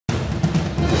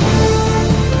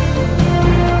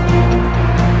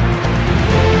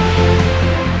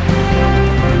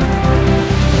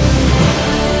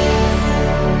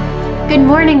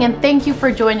morning and thank you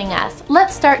for joining us.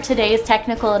 Let's start today's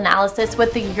technical analysis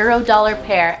with the euro-dollar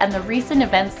pair and the recent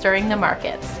events during the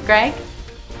markets. Greg?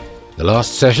 The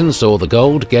last session saw the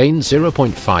gold gain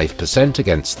 0.5%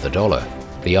 against the dollar.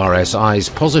 The RSI's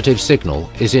positive signal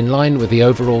is in line with the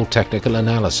overall technical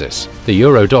analysis. The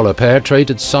euro-dollar pair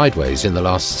traded sideways in the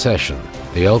last session.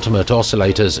 The ultimate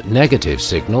oscillator's negative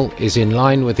signal is in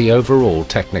line with the overall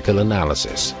technical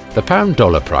analysis. The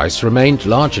pound-dollar price remained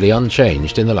largely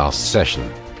unchanged in the last session.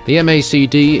 The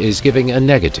MACD is giving a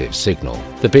negative signal.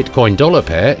 The Bitcoin-dollar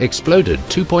pair exploded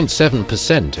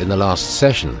 2.7% in the last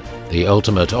session. The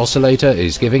ultimate oscillator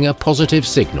is giving a positive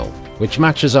signal, which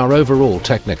matches our overall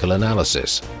technical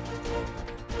analysis.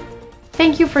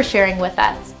 Thank you for sharing with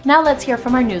us. Now let's hear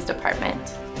from our news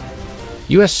department.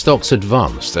 US stocks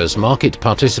advanced as market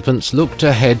participants looked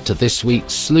ahead to this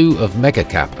week's slew of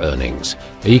mega-cap earnings,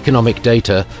 economic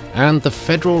data, and the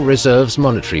Federal Reserve's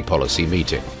monetary policy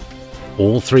meeting.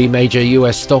 All three major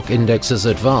US stock indexes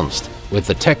advanced, with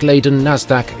the tech-laden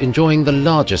Nasdaq enjoying the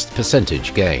largest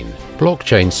percentage gain.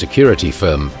 Blockchain security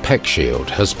firm PeckShield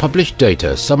has published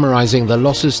data summarizing the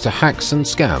losses to hacks and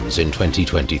scams in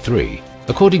 2023.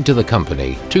 According to the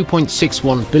company,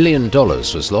 $2.61 billion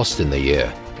was lost in the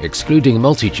year, excluding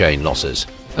multi-chain losses,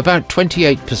 about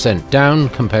 28% down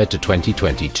compared to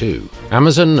 2022.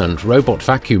 Amazon and robot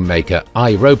vacuum maker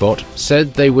iRobot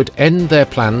said they would end their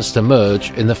plans to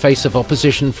merge in the face of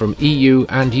opposition from EU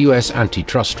and US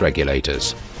antitrust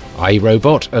regulators.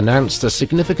 iRobot announced a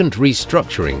significant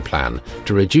restructuring plan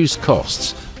to reduce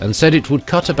costs and said it would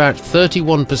cut about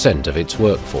 31% of its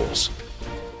workforce.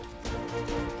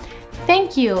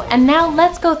 Thank you, and now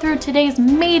let's go through today's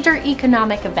major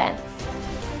economic events.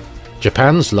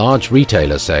 Japan's large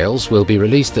retailer sales will be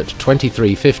released at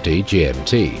 23:50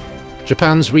 GMT.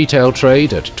 Japan's retail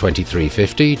trade at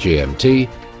 23:50 GMT.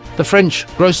 The French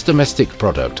gross domestic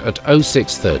product at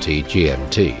 06:30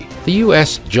 GMT. The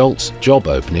US JOLTS job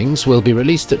openings will be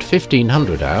released at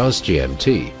 1500 hours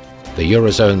GMT. The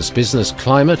Eurozone's business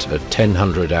climate at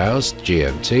 1000 hours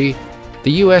GMT.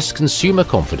 The US consumer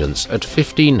confidence at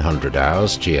 1500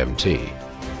 hours GMT.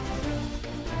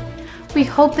 We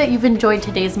hope that you've enjoyed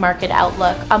today's market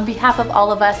outlook. On behalf of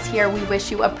all of us here, we wish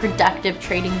you a productive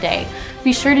trading day.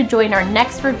 Be sure to join our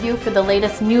next review for the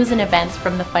latest news and events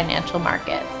from the financial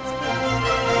markets.